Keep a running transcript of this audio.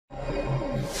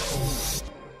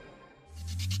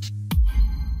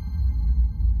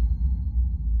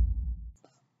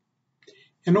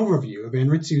An overview of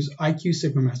Anritsu's IQ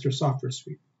SignalMaster software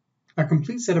suite, a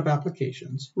complete set of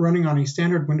applications running on a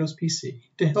standard Windows PC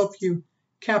to help you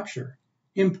capture,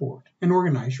 import, and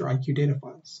organize your IQ data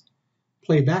files.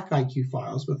 Play back IQ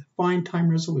files with fine time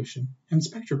resolution and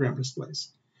spectrogram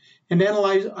displays, and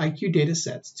analyze IQ data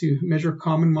sets to measure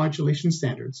common modulation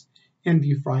standards and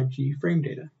view 5G frame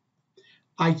data.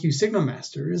 IQ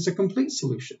SignalMaster is a complete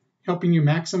solution, helping you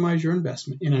maximize your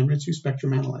investment in Anritsu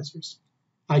spectrum analyzers.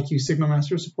 IQ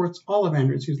SignalMaster supports all of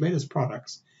Anritsu's latest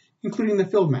products, including the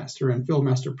FieldMaster and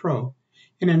FieldMaster Pro,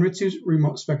 and Anritsu's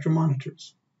remote spectrum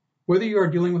monitors. Whether you are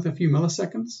dealing with a few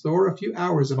milliseconds or a few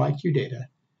hours of IQ data,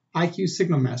 IQ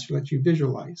SignalMaster lets you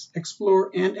visualize,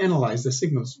 explore, and analyze the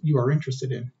signals you are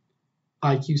interested in.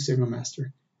 IQ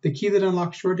SignalMaster, the key that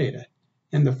unlocks your data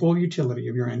and the full utility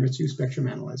of your Anritsu spectrum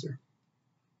analyzer.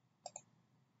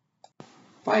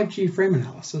 5G frame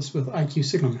analysis with IQ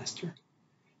SignalMaster.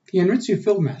 The Anritsu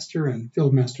FieldMaster and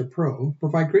FieldMaster Pro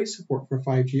provide great support for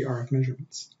 5G RF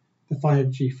measurements. The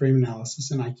 5G frame analysis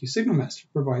in IQ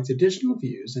SignalMaster provides additional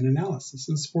views and analysis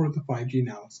in support of the 5G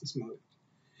analysis mode.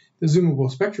 The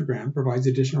zoomable spectrogram provides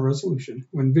additional resolution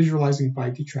when visualizing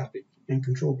 5G traffic and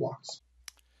control blocks.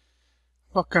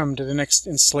 Welcome to the next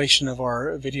installation of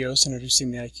our videos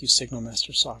introducing the IQ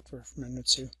SignalMaster software from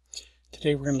Anritsu.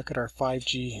 Today we're going to look at our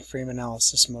 5G frame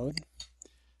analysis mode.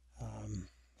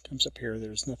 Comes up here.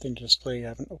 There's nothing to display. I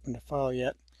haven't opened a file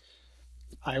yet.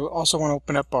 I also want to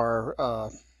open up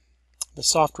our the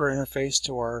software interface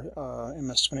to our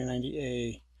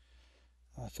MX280005A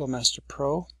FieldMaster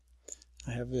Pro.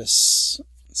 I have this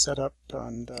set up,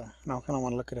 and now I kind of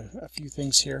want to look at a few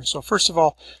things here. So first of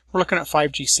all, we're looking at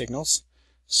 5G signals.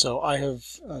 So I have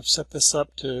set this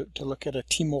up to look at a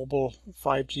T-Mobile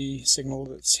 5G signal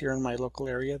that's here in my local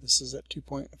area. This is at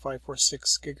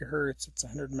 2.546 gigahertz. It's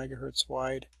 100 megahertz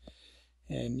wide,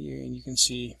 and you can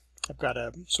see I've got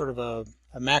a sort of a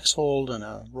max hold and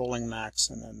a rolling max,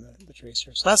 and then the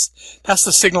tracer. So that's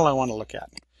the signal I want to look at.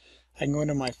 I can go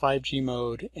into my 5G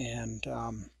mode and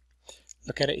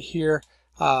look at it here.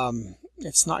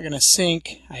 It's not going to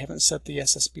sync. I haven't set the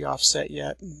SSB offset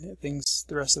yet.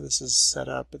 The rest of this is set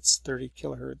up. It's 30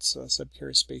 kilohertz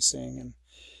subcarrier spacing,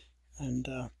 and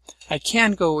I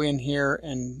can go in here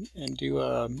and do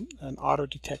an auto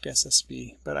detect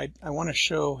SSB, but I want to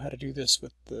show how to do this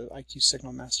with the IQ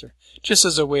SignalMaster, just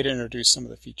as a way to introduce some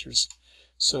of the features.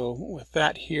 So with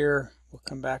that here, we'll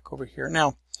come back over here.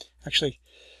 Now, actually,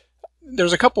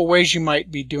 there's a couple ways you might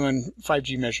be doing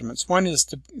 5G measurements. One is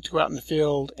to go out in the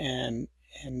field and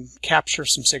capture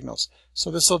some signals. So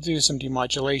this will do some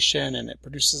demodulation, and it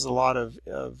produces a lot of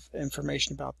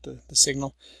information about the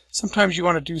signal. Sometimes you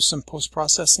want to do some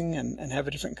post-processing and have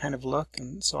a different kind of look,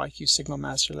 and so IQ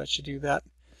SignalMaster lets you do that.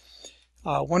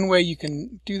 One way you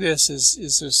can do this is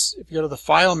this: if you go to the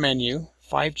File menu,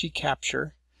 5G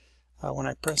Capture, when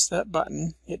I press that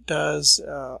button, it does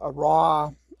a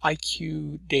raw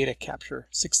IQ data capture,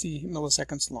 60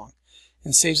 milliseconds long,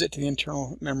 and saves it to the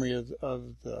internal memory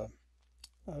of the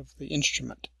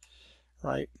instrument,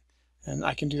 right? And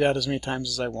I can do that as many times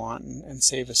as I want and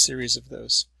save a series of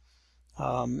those.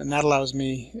 And that allows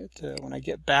me to, when I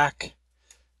get back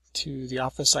to the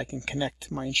office, I can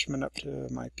connect my instrument up to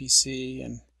my PC,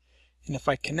 and if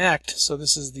I connect, so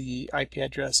this is the IP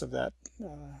address of that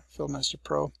FieldMaster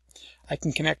Pro, I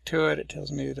can connect to it. It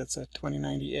tells me that it's a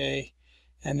 2090A.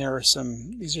 And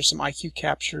these are some IQ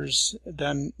captures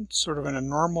done sort of in a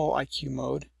normal IQ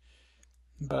mode.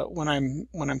 But when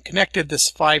I'm connected,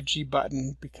 this 5G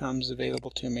button becomes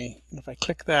available to me. And if I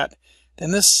click that,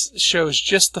 then this shows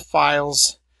just the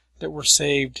files that were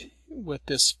saved with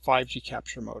this 5G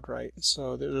capture mode, right?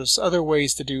 So there's other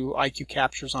ways to do IQ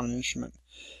captures on an instrument,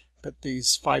 but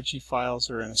these 5G files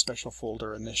are in a special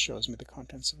folder, and this shows me the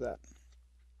contents of that.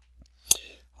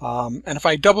 And if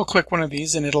I double click one of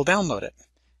these, and it'll download it.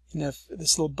 And if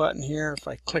this little button here, if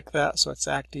I click that so it's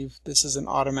active, this is an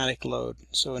automatic load.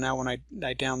 So now when I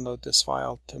download this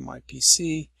file to my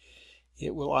PC,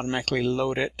 it will automatically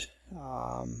load it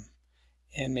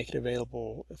and make it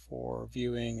available for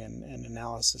viewing and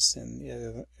analysis in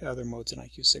the other modes in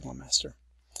IQ SignalMaster.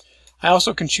 I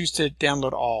also can choose to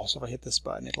download all. So if I hit this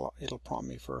button, it'll prompt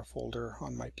me for a folder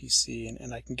on my PC,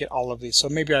 and I can get all of these. So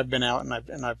maybe I've been out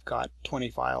and I've got 20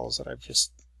 files that I've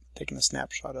just taken a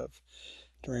snapshot of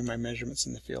during my measurements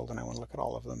in the field, and I want to look at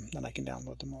all of them. Then I can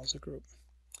download them all as a group.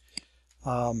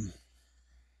 So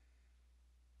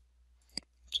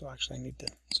actually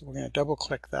so we're going to double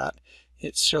click that.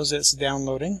 It shows it's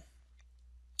downloading.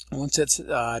 Once it's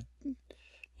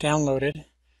downloaded,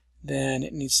 then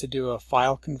it needs to do a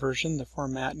file conversion. The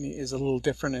format is a little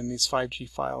different in these 5G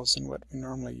files than what we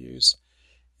normally use.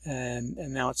 And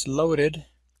now it's loaded.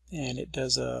 and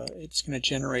it's going to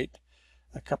generate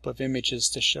a couple of images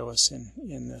to show us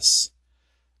in this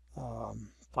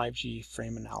 5G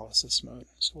frame analysis mode.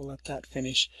 So we'll let that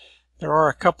finish. There are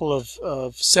a couple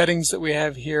of settings that we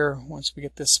have here once we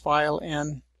get this file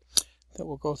in that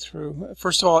we'll go through.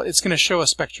 First of all, it's going to show a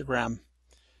spectrogram,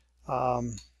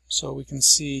 so we can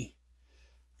see,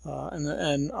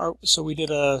 so we did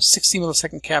a 60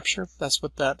 millisecond capture. That's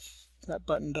what that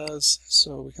button does.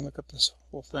 So we can look at this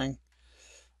whole thing.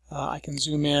 I can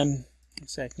zoom in.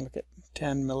 Let's say I can look at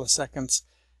 10 milliseconds,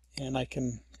 and I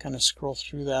can kind of scroll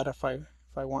through that if I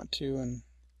want to and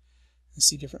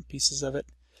see different pieces of it.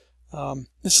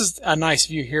 This is a nice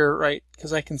view here, right?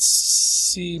 Because I can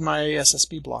see my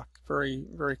SSB block very,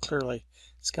 very clearly.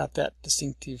 It's got that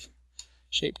distinctive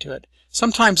shape to it.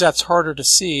 Sometimes that's harder to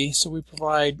see, so we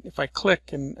provide, if I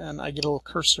click and I get a little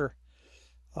cursor,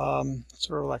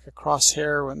 sort of like a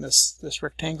crosshair, when this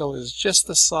rectangle is just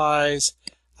the size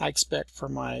I expect for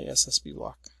my SSB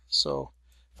block. So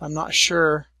if I'm not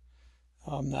sure,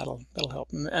 that'll help,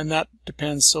 and that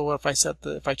depends. So if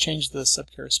I change the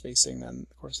subcarrier spacing, then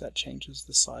of course that changes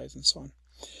the size and so on.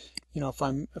 You know,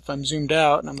 if I'm zoomed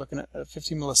out and I'm looking at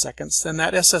 50 milliseconds, then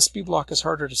that SSB block is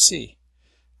harder to see.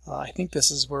 I think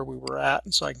this is where we were at,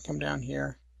 and so I can come down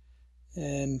here,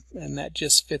 and that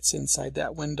just fits inside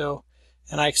that window.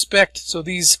 And I expect, so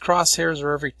these crosshairs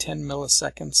are every 10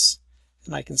 milliseconds.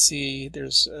 And I can see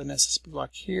there's an SSB block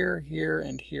here, here,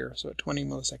 and here, so at 20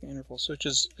 millisecond intervals, which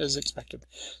is as expected.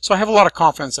 So I have a lot of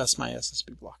confidence that's my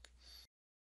SSB block.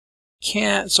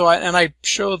 I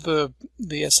show the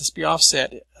SSB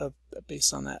offset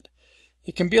based on that.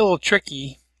 It can be a little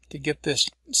tricky to get this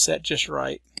set just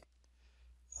right.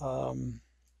 And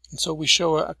so we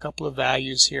show a couple of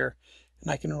values here,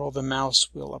 and I can roll the mouse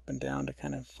wheel up and down to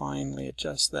kind of finely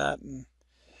adjust that. And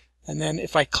then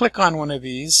if I click on one of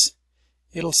these,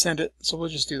 it'll send it, so we'll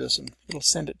just do this, and it'll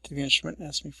send it to the instrument and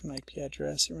ask me for an IP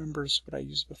address. It remembers what I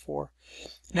used before.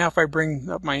 Now if I bring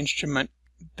up my instrument,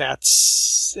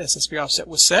 that's SSB offset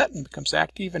was set and becomes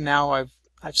active, and now I've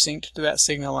synced to that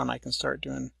signal, and I can start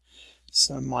doing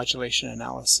some modulation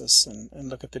analysis and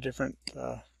look at the different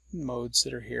modes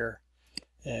that are here.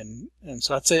 And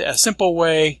so that's a simple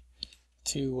way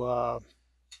to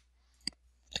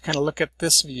kind of look at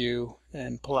this view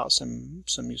and pull out some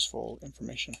useful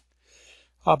information.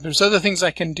 There's other things I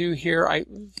can do here.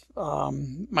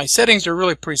 My settings are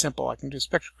really pretty simple. I can do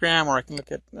spectrogram, or I can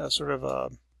look at sort of a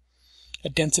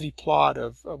density plot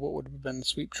of what would have been the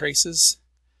sweep traces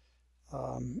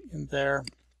in there.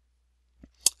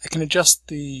 I can set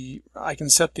the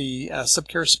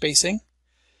subcarrier spacing.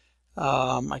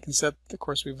 I can set, of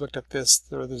course, we've looked at this,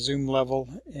 the zoom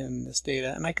level in this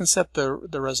data, and I can set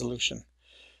the resolution.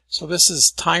 So this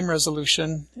is time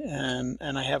resolution,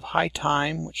 and I have high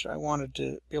time, which I wanted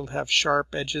to be able to have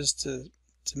sharp edges to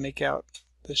make out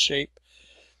the shape.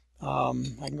 I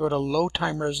can go to low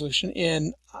time resolution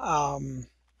when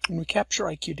we capture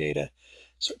IQ data.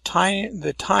 So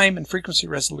the time and frequency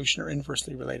resolution are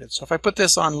inversely related. So if I put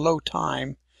this on low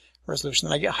time resolution,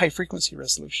 then I get high frequency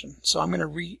resolution. So I'm going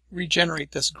to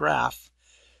regenerate this graph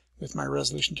with my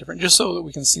resolution different, just so that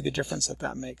we can see the difference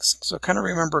that makes. So kind of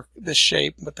remember this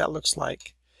shape, what that looks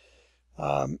like.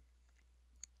 And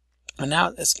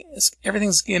now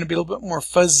everything's going to be a little bit more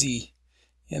fuzzy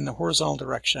in the horizontal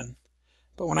direction.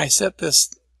 But when I set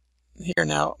this here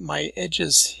now, my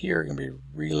edges here are going to be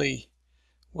really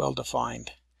well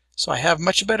defined. So I have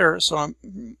much better, so I'm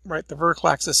right, the vertical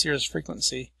axis here is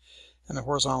frequency, and the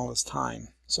horizontal is time.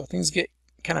 So things get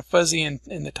kind of fuzzy in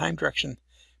the time direction,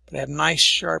 but I have nice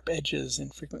sharp edges in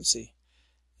frequency.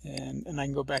 And I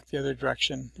can go back the other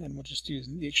direction, and we'll just use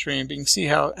the extreme. But you can see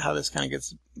how this kind of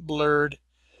gets blurred,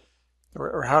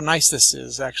 or how nice this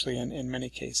is actually in many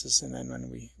cases. And then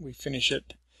when we finish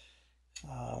it,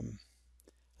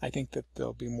 I think that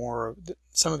there'll be more,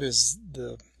 some of this,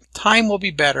 the time will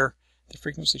be better, the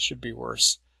frequency should be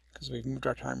worse, because we've moved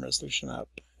our time resolution up.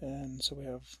 And so we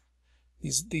have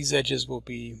these edges will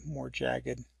be more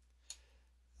jagged.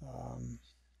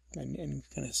 And you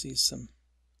kind of see some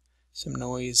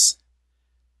noise,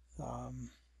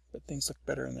 but things look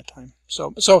better in the time.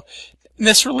 So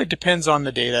this really depends on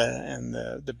the data and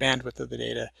the bandwidth of the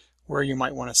data, where you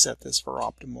might want to set this for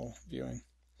optimal viewing.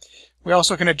 We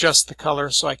also can adjust the color,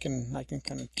 so I can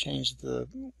kind of change the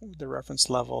reference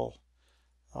level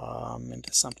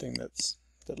into something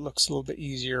that looks a little bit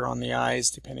easier on the eyes,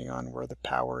 depending on where the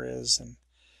power is, and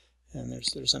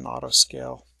there's an auto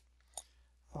scale.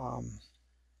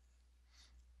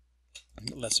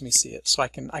 It lets me see it, so I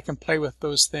can play with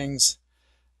those things,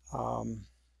 and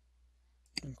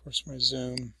of course my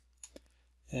zoom,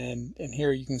 And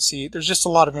here you can see there's just a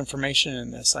lot of information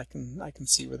in this. I can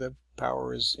see where the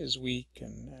power is weak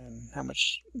and how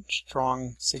much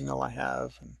strong signal I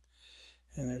have, and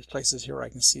there's places here where I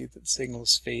can see that the signal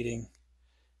is fading,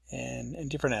 and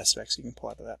different aspects you can pull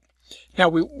out of that. Now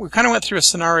we kind of went through a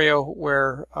scenario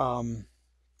where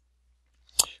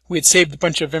we had saved a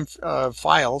bunch of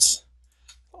files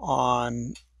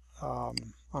on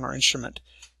our instrument.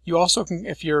 You also can,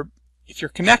 if you're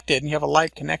connected and you have a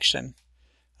live connection,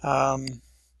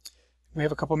 we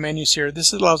have a couple menus here.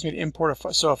 This allows me to import a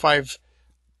file. So if I've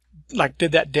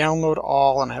did that download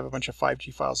all and I have a bunch of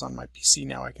 5G files on my PC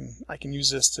now, I can use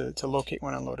this to locate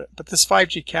one and load it. But this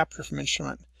 5G capture from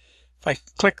instrument, if I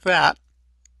click that,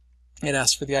 it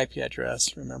asks for the IP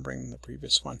address, remembering the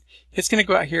previous one. It's going to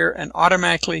go out here and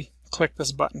automatically click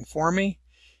this button for me,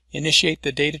 initiate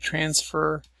the data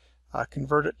transfer,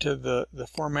 convert it to the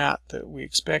format that we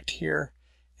expect here,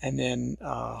 and then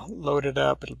load it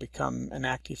up. It'll become an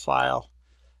active file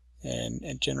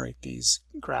and generate these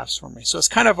graphs for me. So it's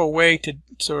kind of a way to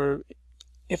sort of,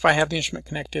 if I have the instrument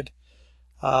connected,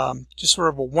 just sort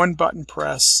of a one button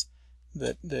press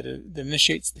that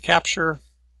initiates the capture,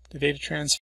 the data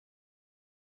transfer,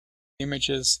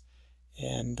 images,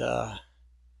 and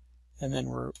then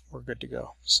we're good to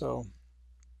go. So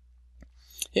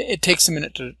it takes a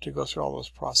minute to go through all those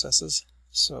processes.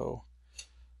 So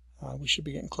we should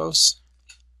be getting close.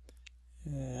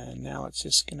 And now it's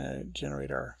just going to generate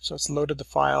so it's loaded the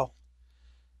file,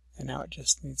 and now it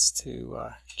just needs to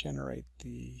generate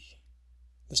the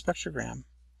spectrogram.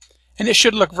 And it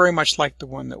should look very much like the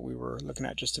one that we were looking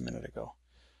at just a minute ago.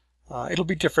 It'll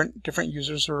be different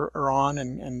users are on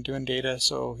and doing data,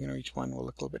 so each one will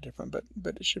look a little bit different,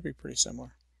 but it should be pretty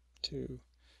similar. To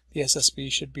the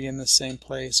SSB should be in the same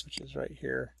place, which is right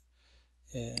here,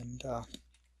 and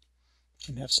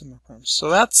have similar parameters. So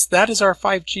that is our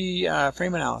 5G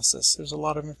frame analysis. There's a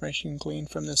lot of information you can glean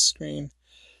from this screen.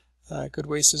 Good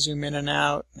ways to zoom in and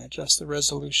out and adjust the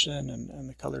resolution and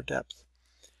the color depth.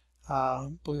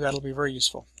 I believe that'll be very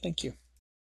useful. Thank you.